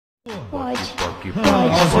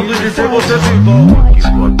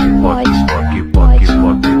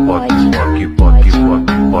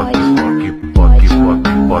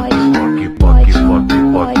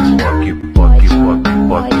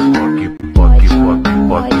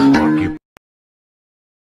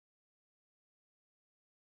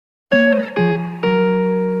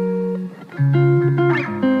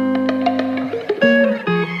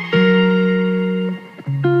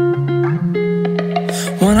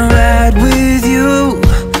Wanna ride with you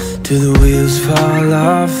till the wheels fall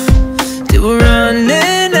off, till we're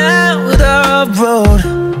running out of road.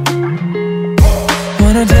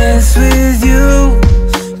 Wanna dance with you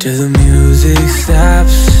till the music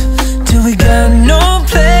stops, till we got no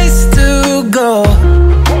place to go.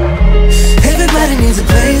 Everybody needs a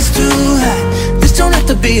place to hide. This don't have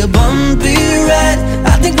to be a bumpy ride.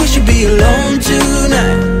 I think we should be alone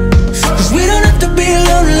tonight, 'cause we don't have to be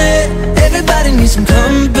lonely. Everybody needs some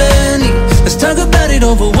company. Let's talk about it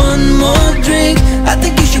over one more drink. I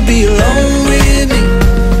think you should be alone with me,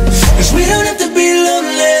 'cause we don't have to be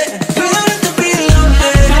lonely. We don't have to be lonely.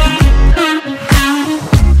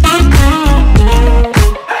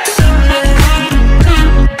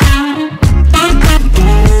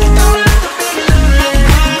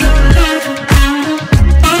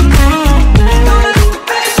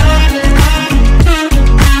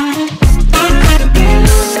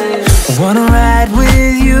 Wanna ride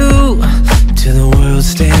with you till the world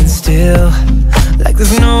stands still, like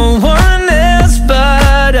there's no one else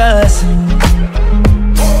but us.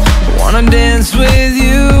 Wanna dance with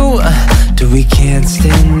you till we can't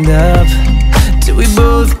stand up, till we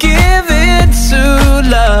both give it to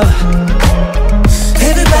love.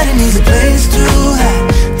 Everybody needs a place to hide.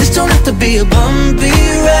 This don't have to be a bumpy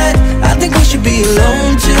ride. I think we should be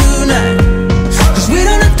alone tonight, 'cause we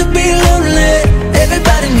don't have to be lonely.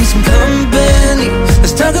 Everybody needs some company.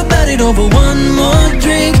 Let's talk about it over one more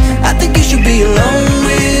drink. I think you should be alone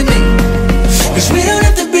with me, 'cause we don't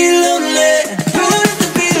have to be lonely. We don't have to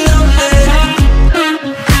be lonely.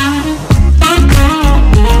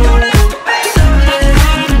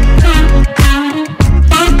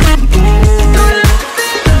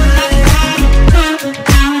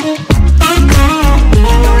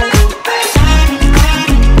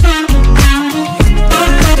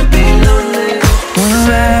 Wanna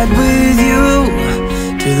ride with you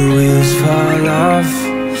till the wheels fall off,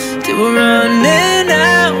 till we're running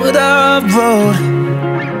out of road.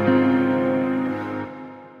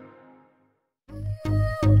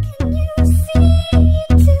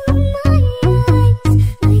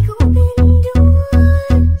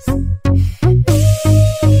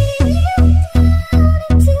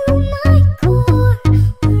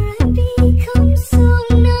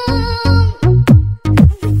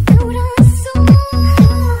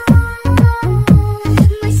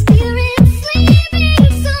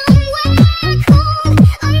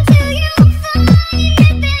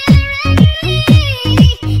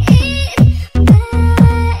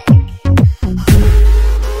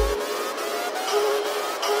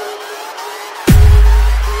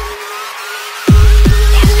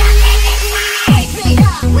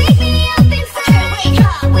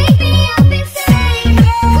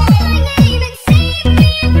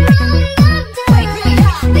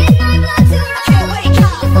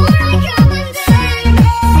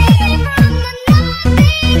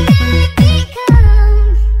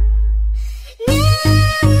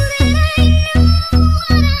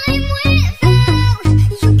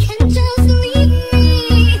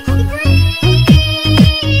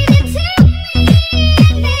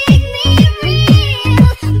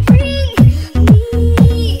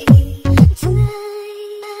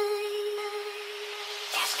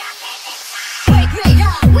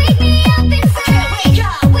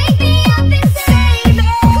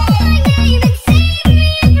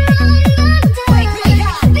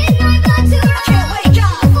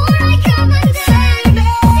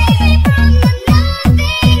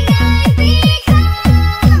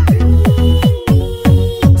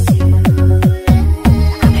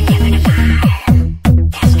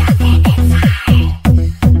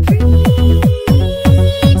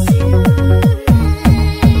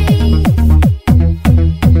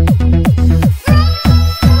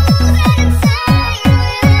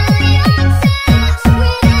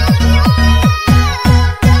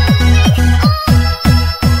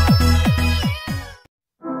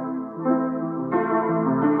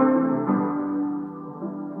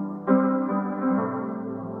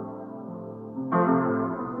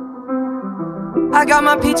 I got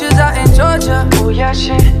my peaches out in Georgia. Oh yeah,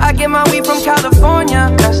 shit. I get my weed from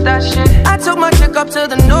California. That's that shit. I took my chick up to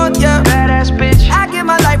the north, yeah. Badass bitch. I get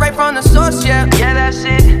my light right from the source, yeah. Yeah, that's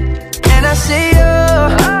it.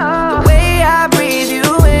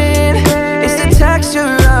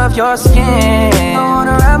 of your skin. I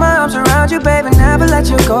wanna wrap my arms around you, baby, never let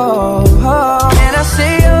you go. And I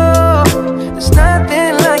say, oh, there's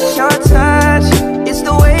nothing like your touch. It's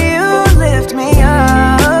the way you lift me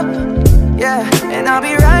up, yeah. And I'll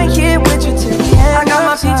be right here with you till the end. I got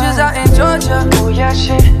my peaches out in Georgia, oh yeah,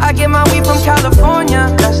 shit. I get my weed from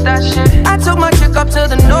California, that's that shit. I took my chick up to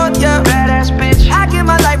the north, yeah, badass bitch. I get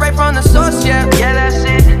my light right from the source, yeah, yeah, that's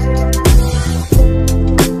it.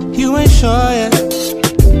 You ain't sure yet,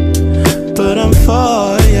 but I'm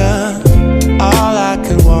for ya. All I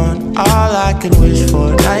could want, all I could wish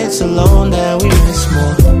for. Nights alone that we miss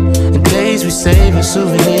more, and days we save as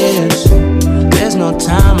souvenirs. There's no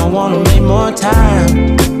time, I wanna make more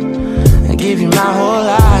time and give you my whole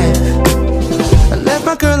life. I left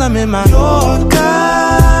my girl, I'm in my Yorker.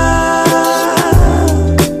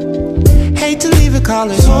 Hate to leave it,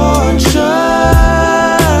 call it torture.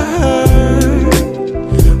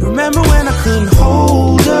 Remember when I couldn't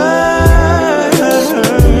hold her?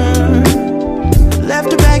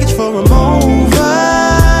 Left her baggage for a mover.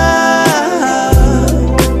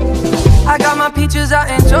 I got my peaches out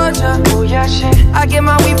in Georgia, oh yeah, shit. I get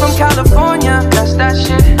my weed from California, that's that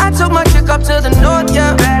shit. I took my chick up to the north,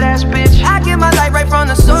 yeah, badass bitch. I get my light right from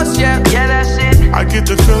the source, yeah, yeah, that's it. I get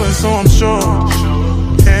the feeling, so I'm sure.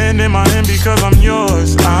 Hand in my hand because I'm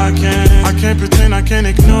yours. I can't pretend, I can't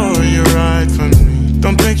ignore you right from me.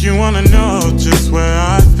 Don't think you wanna know just where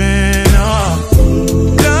I've been.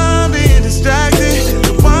 Oh, done being distracted.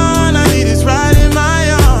 The one I need is right in my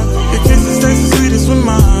arms. Your kisses taste the sweetest with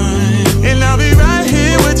mine, and I'll be right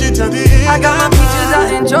here with you till the end. I got my peaches out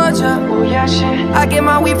in Georgia, oh yeah, shit. I get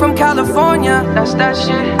my weed from California, that's that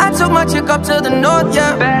shit. I took my chick up to the north,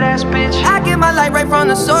 yeah, badass bitch. I get my light right from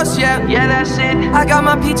the source, yeah, yeah, that's it. I got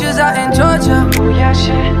my peaches out in Georgia, oh yeah,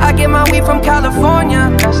 shit. I get my weed from California,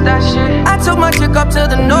 that's that shit. I took my chick up to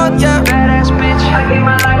the north, yeah, badass bitch. I get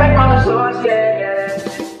my light right from the source, yeah, yeah.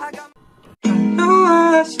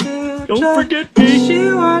 Don't forget me. She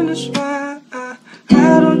wonders why I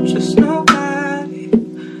don't trust nobody,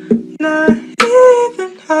 not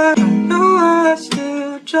even her. No, I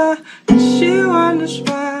still try. She wonders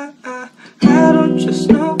why I don't trust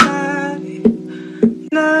nobody,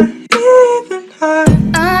 not even her.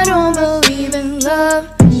 I don't believe in love.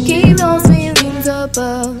 Keep those feelings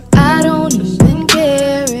above. I don't even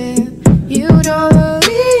care if you don't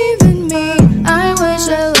believe in me. I wish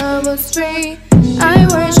that love was free. I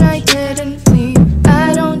wish I didn't flee.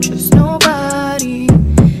 I don't trust nobody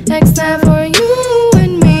except for you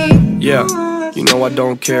and me. Yeah, you know I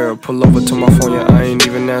don't care. Pull over to my phone, yeah, I ain't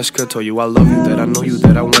even ask her. Told you I love you, that I know you,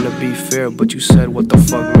 that I wanna be fair. But you said, what the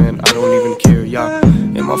fuck, man, I don't even care, yeah.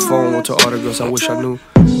 And my phone went to all the girls I wish I knew,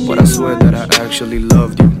 but I swear that I actually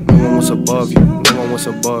loved you. No one was above you, no one was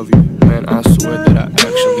above you. Man, I swear that I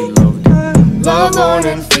actually loved you. Love on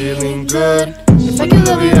and feeling good. If I could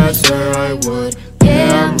love you, I swear I would.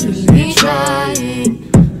 Yeah, I'm really trying,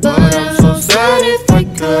 but I'm so sad if I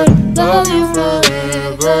could love you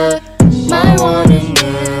forever, my one and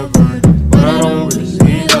never. But I don't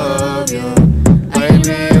really love you. I'd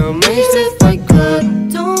be amazed if I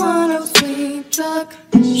could. Don't want no sweet talk.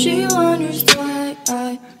 She wonders why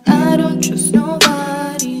I don't trust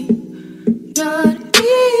nobody, not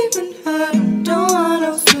even her. Don't want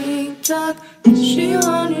no sweet talk. She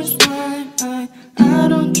wonders why I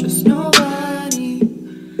don't trust nobody,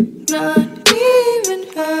 not even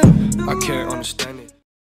her. I can't understand it.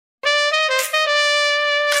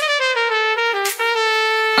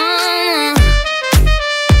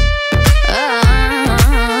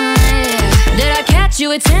 Did I catch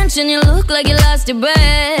your attention? You look like you lost your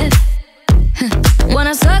breath. When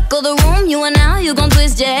I circle the room, you and now you gon'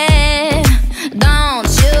 twist your head. Don't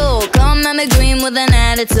you come at me green with an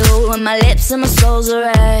attitude, when my lips and my soul's are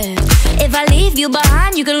red. If I leave you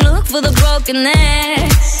behind, you can look for the broken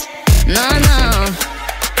necks. No, no,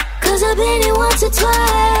 cause I've been here once or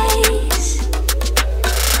twice.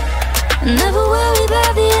 Never worry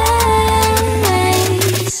about the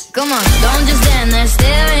ends. Come on, don't just stand there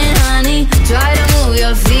staring, honey. Try to move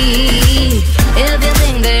your feet. If you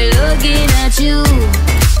think they're looking at you,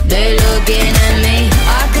 they're looking at me.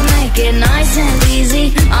 I can make it nice and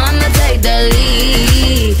easy. I'ma take the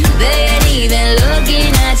lead. They ain't even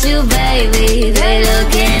looking at you, baby. They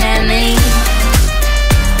looking at me.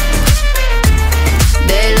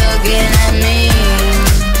 They looking at me.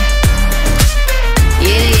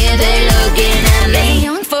 Yeah, yeah, they looking at me.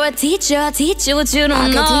 Young for a teacher, I'll teach you what you don't know.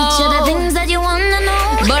 I can teach you the things that you wanna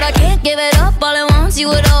know, but I can't give it up all at once. You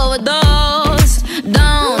would overdose.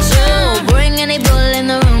 Don't you bring any bull in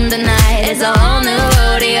the room tonight. It's a whole new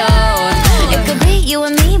rodeo. It could be you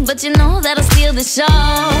and me, but you know that'll steal the show.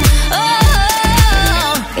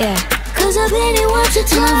 Oh, yeah.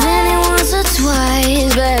 my Vanny once or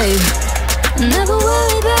twice, babe. Never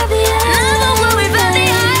worry about the eyes. Never worry about the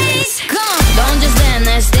eyes. Come on, don't just stand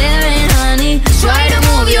there staring, honey. Try to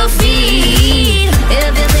move your feet.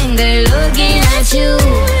 If you think they're looking at you,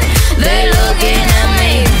 they're looking at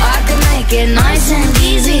me. I can make it nice and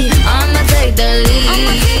easy. I'ma take the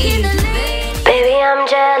lead. Baby, I'm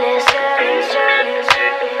jealous.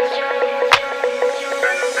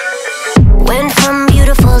 Went from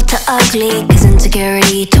beautiful to ugly, 'cause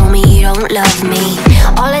insecurity told me you don't love me.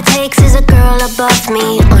 All it takes is a girl above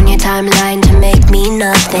me on your timeline to make me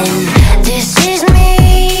nothing. This is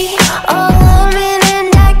me, a woman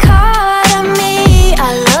in dichotomy. I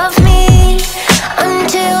love me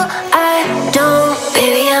until I don't.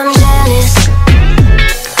 Baby, I'm jealous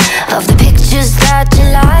of the pictures that you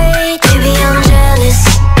like. Baby, I'm jealous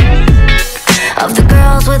of the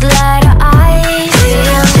girls with lighter eyes. Baby,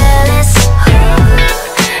 I'm jealous,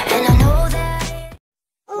 and I know that.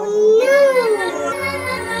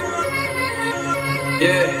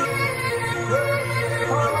 Yeah.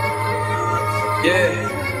 Yeah.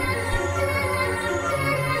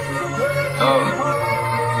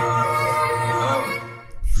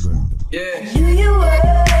 Yeah. Knew you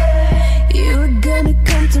were gonna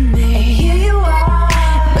come to me. And here you are,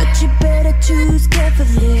 but you better choose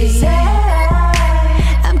carefully. 'Cause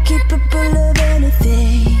I'm capable of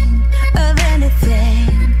anything,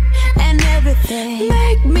 and everything.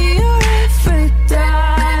 Make me your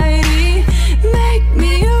Aphrodite, make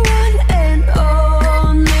me your one and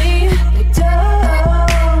only.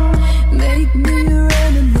 Don't make me your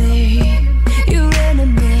enemy, your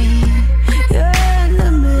enemy, your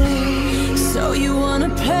enemy. So you wanna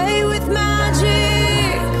play with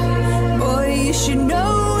magic? Boy, you should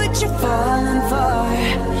know what you're falling for.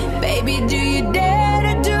 Baby, do you dare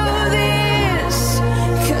to do this?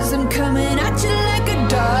 'Cause I'm coming at you like a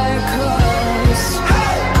dark horse.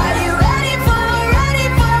 Are you ready for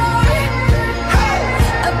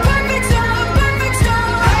a perfect storm, perfect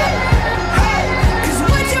storm? 'Cause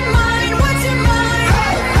what's your mind, what's your mind?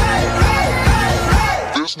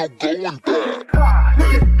 There's no going back.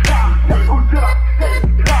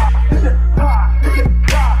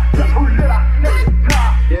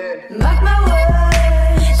 Mark my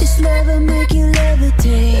words, this love will make you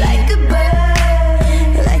levitate. Like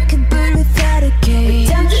a bird without a cage.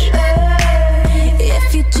 Down to earth,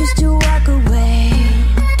 if you choose to walk away,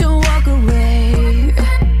 don't walk away.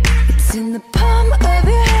 It's in the palm of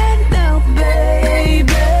your hand now,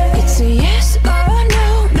 baby. It's a yes or a no,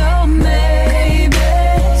 no maybe.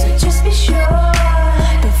 So just be sure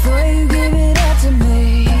before you give it all to me,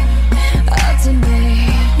 all to me.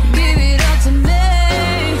 Give it all to me.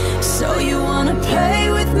 So you wanna play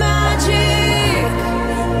with magic?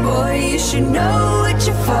 Boy, you should know what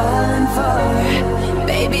you're falling for.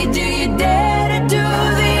 Baby, do you dare to do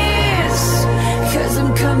this? 'Cause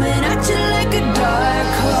I'm coming at you like a dark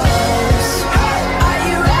horse. Are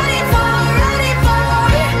you ready for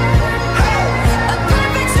a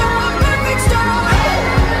perfect storm, perfect storm?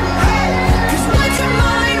 'Cause what's your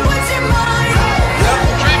mind, what's your mind?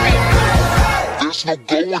 There's no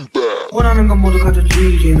going back. 원하는 건 모두 가졌지.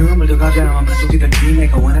 이제는 물도 가져야만 계속되겠지.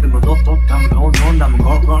 내가 원하는 건 또 다음은 논다면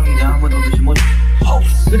걸 이 다음은 도대체 뭐지?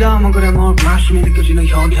 그 다음은 그래 뭘 마심이 느껴지는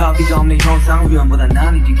현합이 없는 현상 위험보다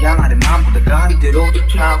난 이제 강하대 마음보다 이대로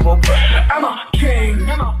쫓아고 I'm a king,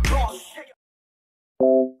 I'm a boss.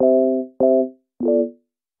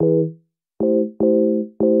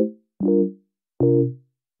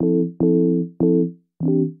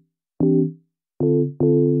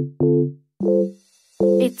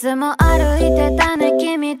いつも歩いてたね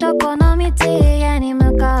君とこの道、家に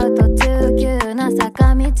向かう途中急な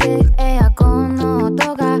坂道、エアコンの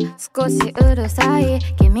音が少しうるさい、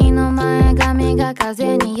君の前髪が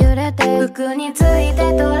風に揺れて、服につい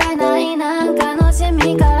て取れないなんかのシ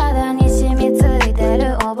ミ、体に染みついて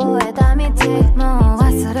る覚えた道、もう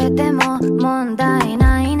忘れても問題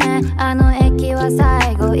ないね、あの駅は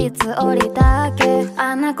最後いつ降りたっけ、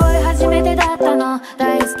あんな恋初めてだったの、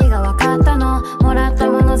大好きが分かったの、もらった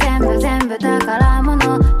もの全部宝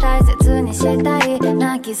物、大切にしたい、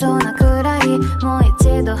泣きそうなくらい、もう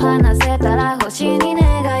一度話せたら欲しい